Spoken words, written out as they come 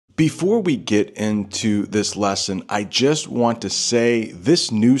Before we get into this lesson, I just want to say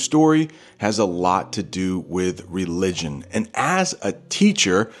this news story has a lot to do with religion. And as a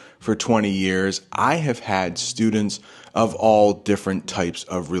teacher for 20 years, I have had students of all different types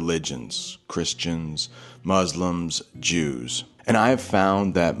of religions: Christians, Muslims, Jews. And I have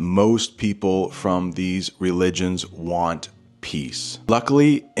found that most people from these religions want peace.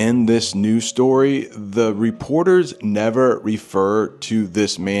 Luckily, in this news story, the reporters never refer to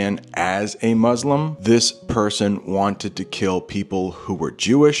this man as a Muslim. This person wanted to kill people who were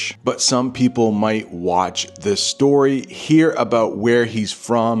Jewish, but some people might watch this story, hear about where he's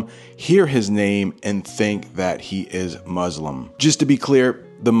from, hear his name, and think that he is Muslim. Just to be clear,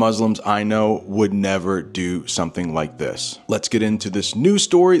 the Muslims I know would never do something like this. Let's get into this news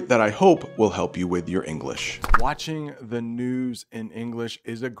story that I hope will help you with your English. Watching the news in English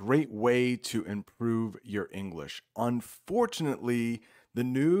is a great way to improve your English. Unfortunately, the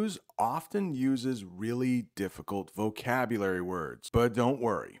news often uses really difficult vocabulary words, but don't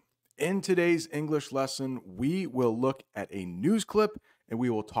worry. In today's English lesson, we will look at a news clip and we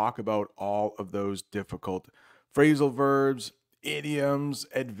will talk about all of those difficult phrasal verbs, idioms,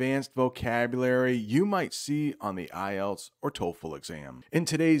 advanced vocabulary you might see on the IELTS or TOEFL exam. In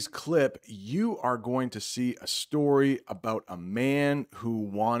today's clip, you are going to see a story about a man who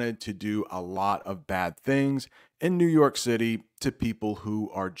wanted to do a lot of bad things in New York City to people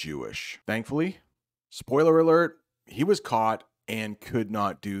who are Jewish. Thankfully, spoiler alert, he was caught and could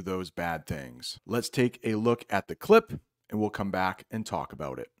not do those bad things. Let's take a look at the clip and we'll come back and talk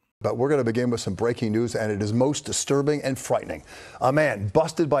about it. But we're going to begin with some breaking news, and it is most disturbing and frightening. A man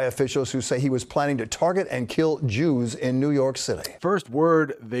busted by officials who say he was planning to target and kill Jews in New York City. First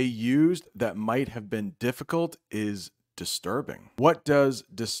word they used that might have been difficult is disturbing. What does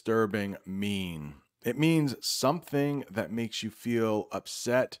disturbing mean? It means something that makes you feel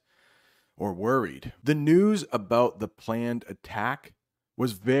upset or worried. The news about the planned attack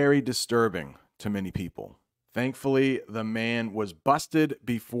was very disturbing to many people. Thankfully, the man was busted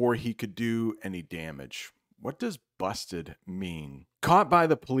before he could do any damage. What does busted mean? Caught by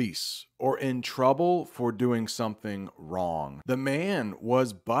the police or in trouble for doing something wrong. The man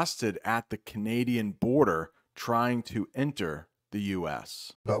was busted at the Canadian border trying to enter the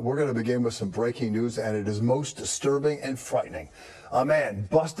U.S. But we're going to begin with some breaking news, and it is most disturbing and frightening. A man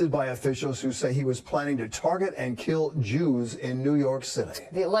busted by officials who say he was planning to target and kill Jews in New York City.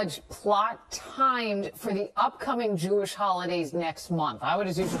 The alleged plot timed for the upcoming Jewish holidays next month.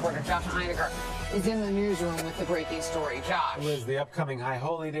 Eyewitness News reporter Josh Einiger is in the newsroom with the breaking story. Josh. Liz, the upcoming High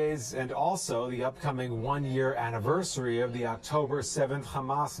Holy Days and also the upcoming one-year anniversary of the October 7th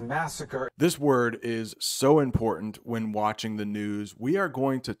Hamas massacre. This word is so important when watching the news. We are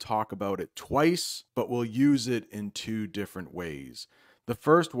going to talk about it twice, but we'll use it in two different ways. The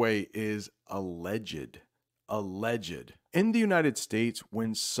first way is alleged. Alleged. In the United States,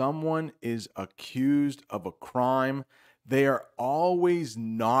 when someone is accused of a crime, they are always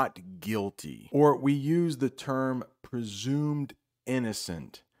not guilty. Or we use the term presumed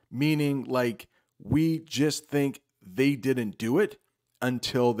innocent, meaning like we just think they didn't do it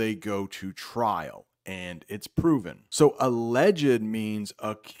until they go to trial and it's proven. So alleged means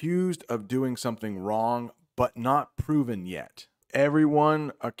accused of doing something wrong, but not proven yet.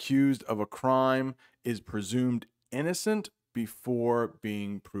 Everyone accused of a crime is presumed innocent before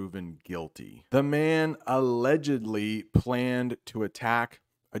being proven guilty. The man allegedly planned to attack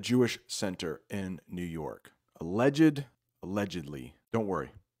a Jewish center in New York. Allegedly. Don't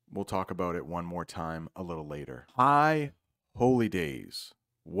worry, we'll talk about it one more time a little later. High Holy Days.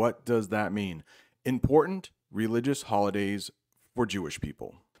 What does that mean? Important religious holidays for Jewish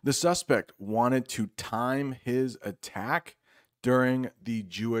people. The suspect wanted to time his attack during the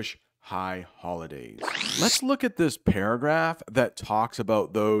Jewish high holidays. Let's look at this paragraph that talks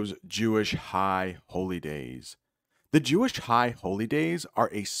about those Jewish high holy days. The Jewish high holy days are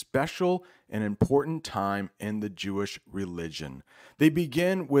a special and important time in the Jewish religion. They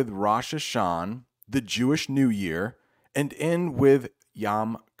begin with Rosh Hashanah, the Jewish New Year, and end with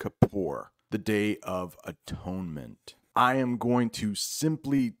Yom Kippur, the Day of Atonement. I am going to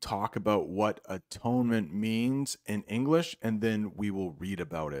simply talk about what atonement means in English, and then we will read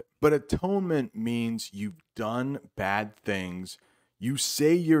about it. But atonement means you've done bad things. You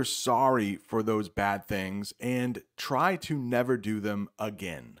say you're sorry for those bad things and try to never do them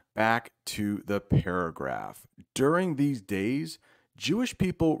again. Back to the paragraph. During these days, Jewish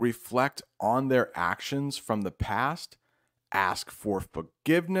people reflect on their actions from the past, ask for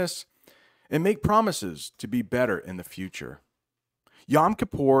forgiveness, and make promises to be better in the future. Yom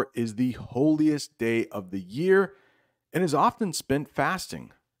Kippur is the holiest day of the year and is often spent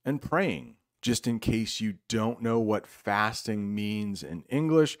fasting. and praying. Just in case you don't know what fasting means in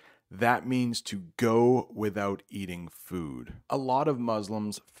English, that means to go without eating food. A lot of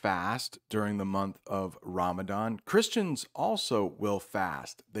Muslims fast during the month of Ramadan. Christians also will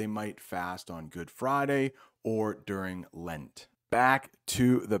fast. They might fast on Good Friday or during Lent. Back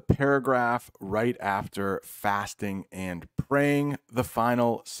to the paragraph right after fasting and praying, the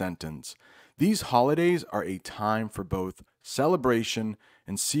final sentence. These holidays are a time for both celebration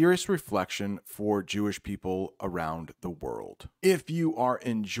and serious reflection for Jewish people around the world. If you are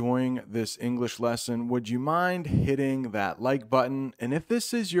enjoying this English lesson, would you mind hitting that like button? And if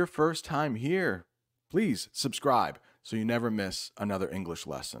this is your first time here, please subscribe so you never miss another English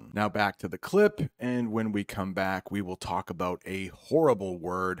lesson. Now back to the clip, and when we come back, we will talk about a horrible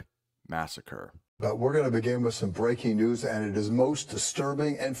word, massacre. But we're going to begin with some breaking news, and it is most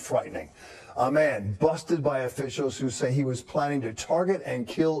disturbing and frightening. A man busted by officials who say he was planning to target and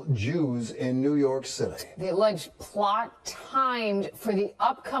kill Jews in New York City. The alleged plot timed for the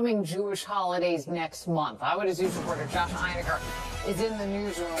upcoming Jewish holidays next month. Eyewitness News reporter Josh Einiger is in the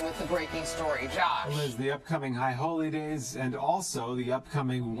newsroom with the breaking story. Josh. Liz, the upcoming High Holy Days and also the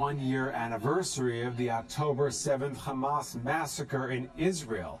upcoming one-year anniversary of the October 7th Hamas massacre in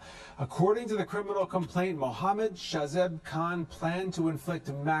Israel. According to the criminal complaint, Mohammed Shazeb Khan planned to inflict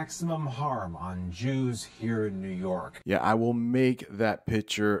maximum harm on Jews here in New York. Yeah, I will make that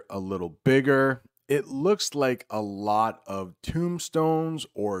picture a little bigger. It looks like a lot of tombstones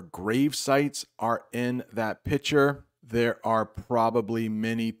or grave sites are in that picture. There are probably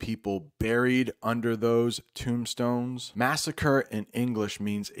many people buried under those tombstones. Massacre in English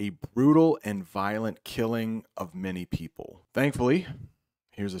means a brutal and violent killing of many people. Thankfully,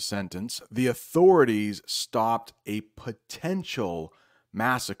 here's a sentence. The authorities stopped a potential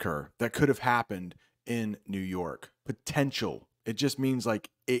massacre that could have happened in New York. Potential. It just means like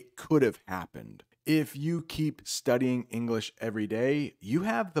it could have happened. If you keep studying English every day, you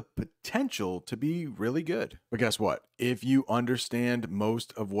have the potential to be really good. But guess what? If you understand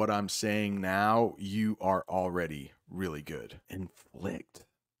most of what I'm saying now, you are already really good. Inflict.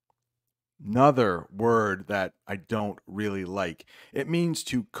 Another word that I don't really like. It means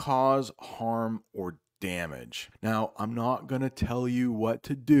to cause harm or damage. Now, I'm not going to tell you what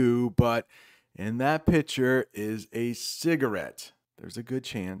to do, but in that picture is a cigarette. There's a good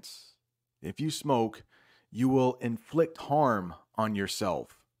chance if you smoke, you will inflict harm on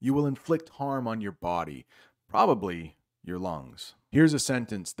yourself. You will inflict harm on your body, probably your lungs. Here's a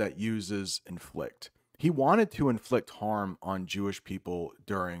sentence that uses inflict. He wanted to inflict harm on Jewish people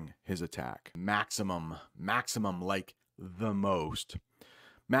during his attack. Maximum, like the most.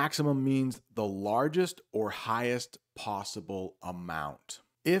 Maximum means the largest or highest possible amount.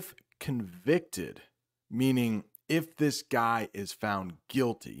 If convicted, meaning if this guy is found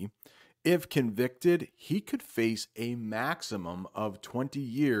guilty, if convicted, he could face a maximum of 20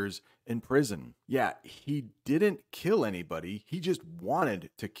 years in prison. Yeah, he didn't kill anybody. He just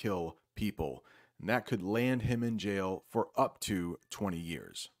wanted to kill people. And that could land him in jail for up to 20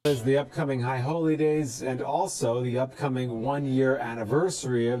 years. As the upcoming High Holy Days and also the upcoming one-year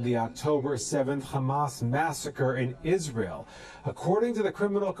anniversary of the October 7th Hamas massacre in Israel. According to the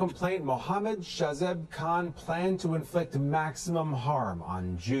criminal complaint, Mohammed Shazeb Khan planned to inflict maximum harm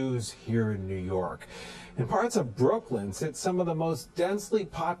on Jews here in New York. In parts of Brooklyn sit some of the most densely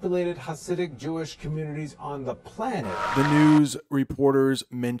populated Hasidic Jewish communities on the planet. The news reporters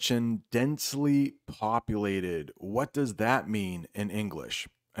mention densely populated. What does that mean in English?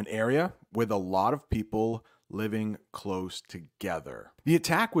 An area with a lot of people living close together. The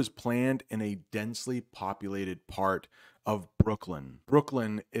attack was planned in a densely populated part of Brooklyn.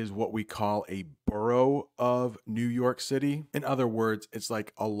 Brooklyn is what we call a borough of New York City. In other words, it's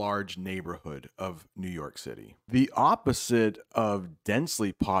like a large neighborhood of New York City. The opposite of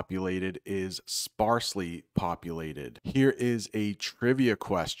densely populated is sparsely populated. Here is a trivia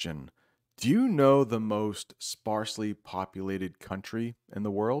question. Do you know the most sparsely populated country in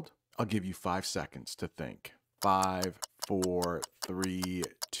the world? I'll give you 5 seconds to think. 5, 4, 3,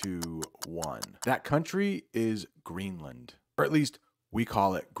 2, 1. That country is Greenland. Or at least we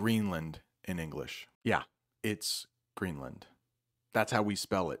call it Greenland in English. Yeah, it's Greenland. That's how we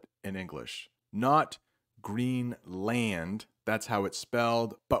spell it in English. Not Greenland. That's how it's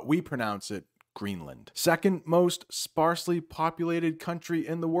spelled, but we pronounce it Greenland. Second most sparsely populated country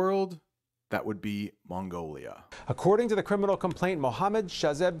in the world? that would be Mongolia. According to the criminal complaint, Mohammed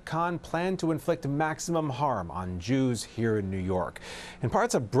Shazeb Khan planned to inflict maximum harm on Jews here in New York. In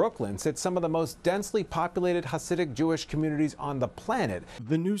parts of Brooklyn sit some of the most densely populated Hasidic Jewish communities on the planet.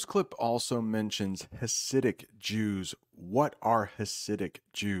 The news clip also mentions Hasidic Jews. What are Hasidic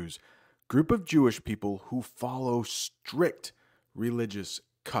Jews? Group of Jewish people who follow strict religious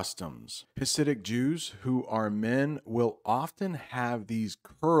customs. Hasidic Jews, who are men, will often have these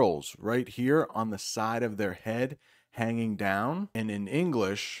curls right here on the side of their head hanging down. And in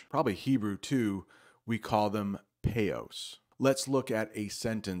English, probably Hebrew too, we call them peos. Let's look at a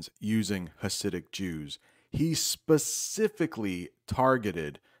sentence using Hasidic Jews. He specifically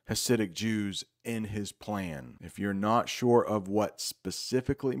targeted Hasidic Jews in his plan. If you're not sure of what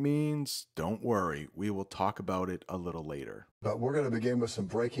specifically means, don't worry. We will talk about it a little later. But we're going to begin with some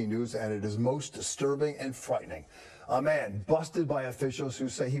breaking news, and it is most disturbing and frightening. A man busted by officials who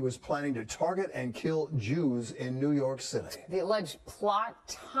say he was planning to target and kill Jews in New York City. The alleged plot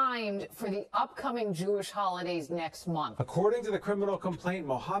timed for the upcoming Jewish holidays next month. According to the criminal complaint,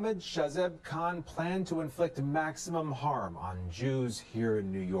 Mohammed Shazeb Khan planned to inflict maximum harm on Jews here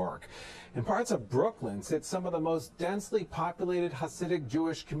in New York. In parts of Brooklyn sit some of the most densely populated Hasidic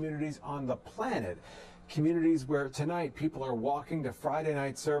Jewish communities on the planet. Communities where tonight people are walking to Friday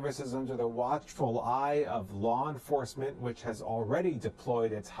night services under the watchful eye of law enforcement, which has already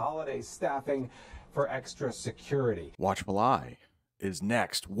deployed its holiday staffing for extra security. Watchful eye is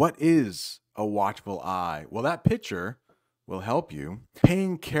next. What is a watchful eye? Well, that picture will help you.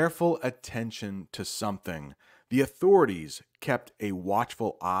 Paying careful attention to something. The authorities kept a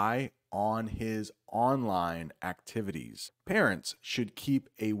watchful eye on his online activities. Parents should keep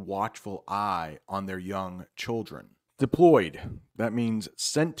a watchful eye on their young children. Deployed, that means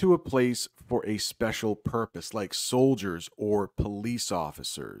sent to a place for a special purpose, like soldiers or police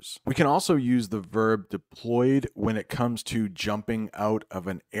officers. We can also use the verb deployed when it comes to jumping out of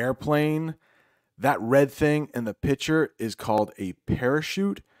an airplane. That red thing in the picture is called a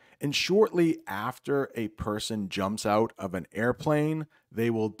parachute. And shortly after a person jumps out of an airplane, they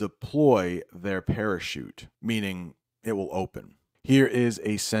will deploy their parachute, meaning it will open. Here is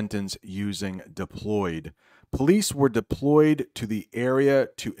a sentence using deployed. Police were deployed to the area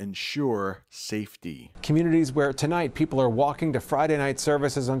to ensure safety. Communities where tonight people are walking to Friday night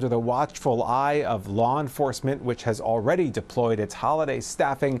services under the watchful eye of law enforcement, which has already deployed its holiday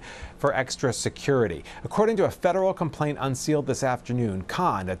staffing for extra security. According to a federal complaint unsealed this afternoon,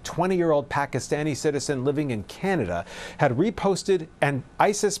 Khan, a 20-year-old Pakistani citizen living in Canada, had reposted an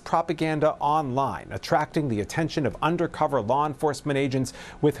ISIS propaganda online, attracting the attention of undercover law enforcement agents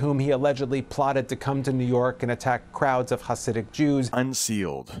with whom he allegedly plotted to come to New York and attack crowds of Hasidic Jews.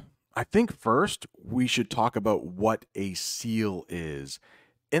 Unsealed. I think first we should talk about what a seal is.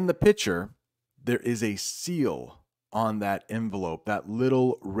 In the picture, there is a seal on that envelope. That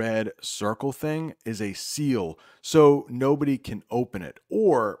little red circle thing is a seal, so nobody can open it.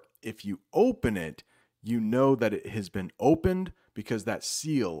 Or if you open it, you know that it has been opened because that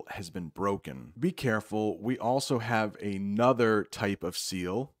seal has been broken. Be careful. We also have another type of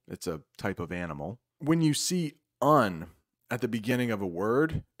seal. It's a type of animal. When you see un at the beginning of a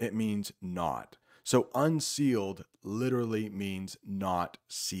word, it means not. So unsealed literally means not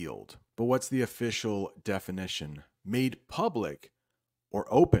sealed. But what's the official definition? Made public or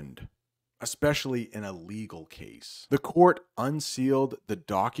opened, especially in a legal case. The court unsealed the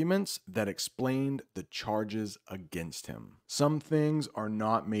documents that explained the charges against him. Some things are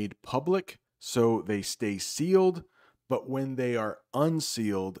not made public, so they stay sealed. But when they are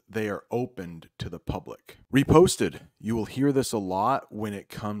unsealed, they are opened to the public. Reposted. You will hear this a lot when it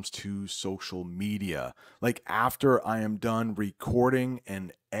comes to social media. Like after I am done recording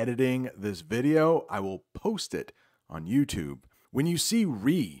and editing this video, I will post it on YouTube. When you see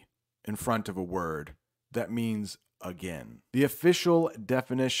re in front of a word, that means again. The official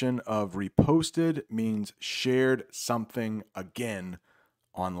definition of reposted means shared something again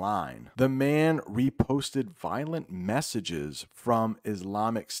online. The man reposted violent messages from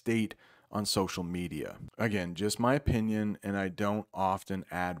Islamic State on social media. Again, just my opinion, and I don't often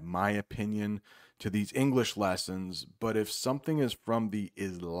add my opinion to these English lessons, but if something is from the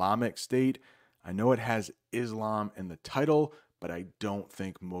Islamic State, I know it has Islam in the title, but I don't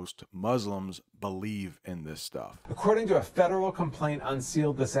think most Muslims believe in this stuff. According to a federal complaint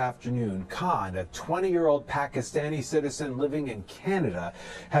unsealed this afternoon, Khan, a 20-year-old Pakistani citizen living in Canada,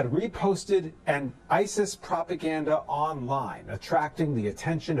 had reposted an ISIS propaganda online, attracting the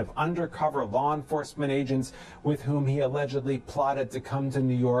attention of undercover law enforcement agents with whom he allegedly plotted to come to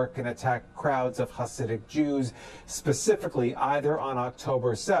New York and attack crowds of Hasidic Jews, specifically either on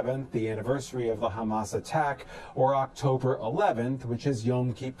October 7th, the anniversary of the Hamas attack, or October 11th, which is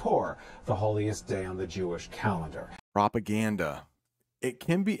Yom Kippur, the holiest day on the Jewish calendar. Propaganda. It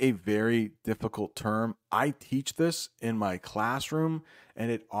can be a very difficult term. I teach this in my classroom, and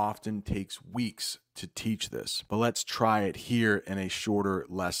it often takes weeks to teach this. But let's try it here in a shorter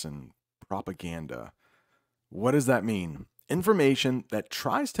lesson. Propaganda. What does that mean? Information that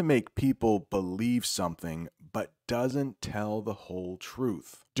tries to make people believe something but doesn't tell the whole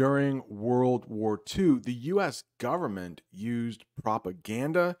truth. During World War II, the US government used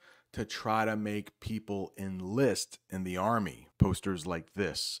propaganda to try to make people enlist in the army. Posters like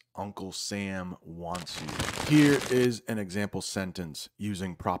this, Uncle Sam wants you. Here is an example sentence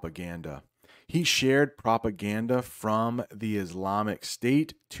using propaganda. He shared propaganda from the Islamic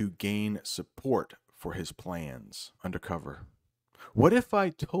State to gain support for his plans. Undercover. What if I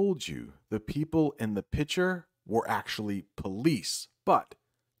told you the people in the picture were actually police, but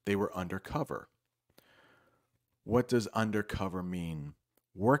they were undercover? What does undercover mean?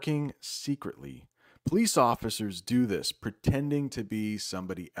 Working secretly. Police officers do this, pretending to be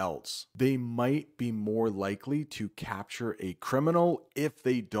somebody else. They might be more likely to capture a criminal if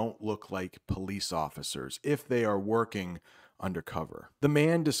they don't look like police officers, if they are working undercover. The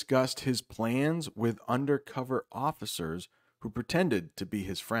man discussed his plans with undercover officers who pretended to be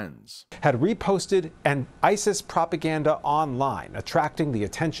his friends. Had reposted an ISIS propaganda online, attracting the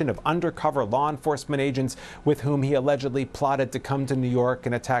attention of undercover law enforcement agents with whom he allegedly plotted to come to New York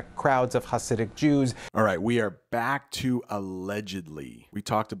and attack crowds of Hasidic Jews. All right, we are back to allegedly. We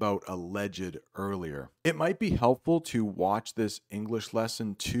talked about alleged earlier. It might be helpful to watch this English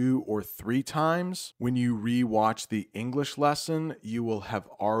lesson 2 or 3 times. When you re-watch the English lesson, you will have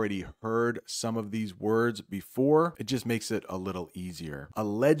already heard some of these words before. It just makes it a little easier.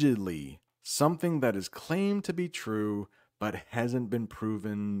 Allegedly, something that is claimed to be true but hasn't been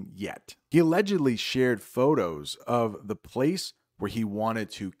proven yet. He allegedly shared photos of the place where he wanted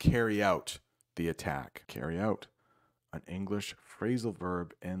to carry out the attack. Carry out. An English phrasal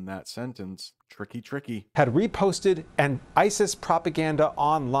verb in that sentence. Tricky. Had reposted an ISIS propaganda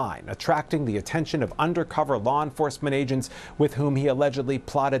online, attracting the attention of undercover law enforcement agents with whom he allegedly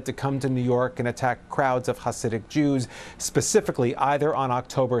plotted to come to New York and attack crowds of Hasidic Jews, specifically either on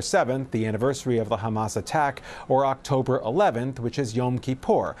October 7th, the anniversary of the Hamas attack, or October 11th, which is Yom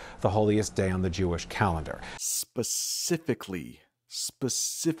Kippur, the holiest day on the Jewish calendar. Specifically,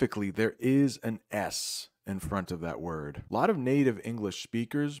 there is an S in front of that word. A lot of native English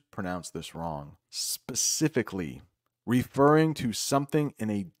speakers pronounce this wrong. Specifically, referring to something in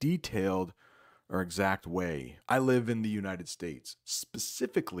a detailed or exact way. I live in the United States.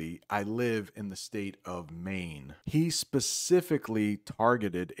 Specifically, I live in the state of Maine. He specifically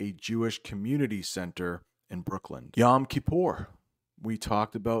targeted a Jewish community center in Brooklyn. Yom Kippur. We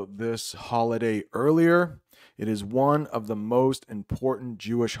talked about this holiday earlier. It is one of the most important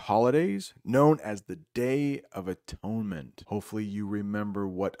Jewish holidays, known as the Day of Atonement. Hopefully you remember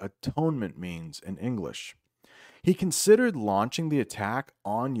what atonement means in English. He considered launching the attack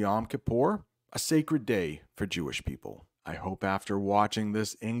on Yom Kippur a sacred day for Jewish people. I hope after watching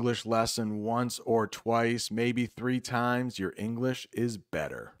this English lesson once or twice, maybe 3 times, your English is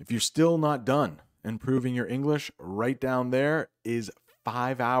better. If you're still not done improving your English, right down there is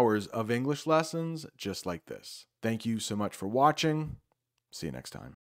 5 hours of English lessons just like this. Thank you so much for watching. See you next time.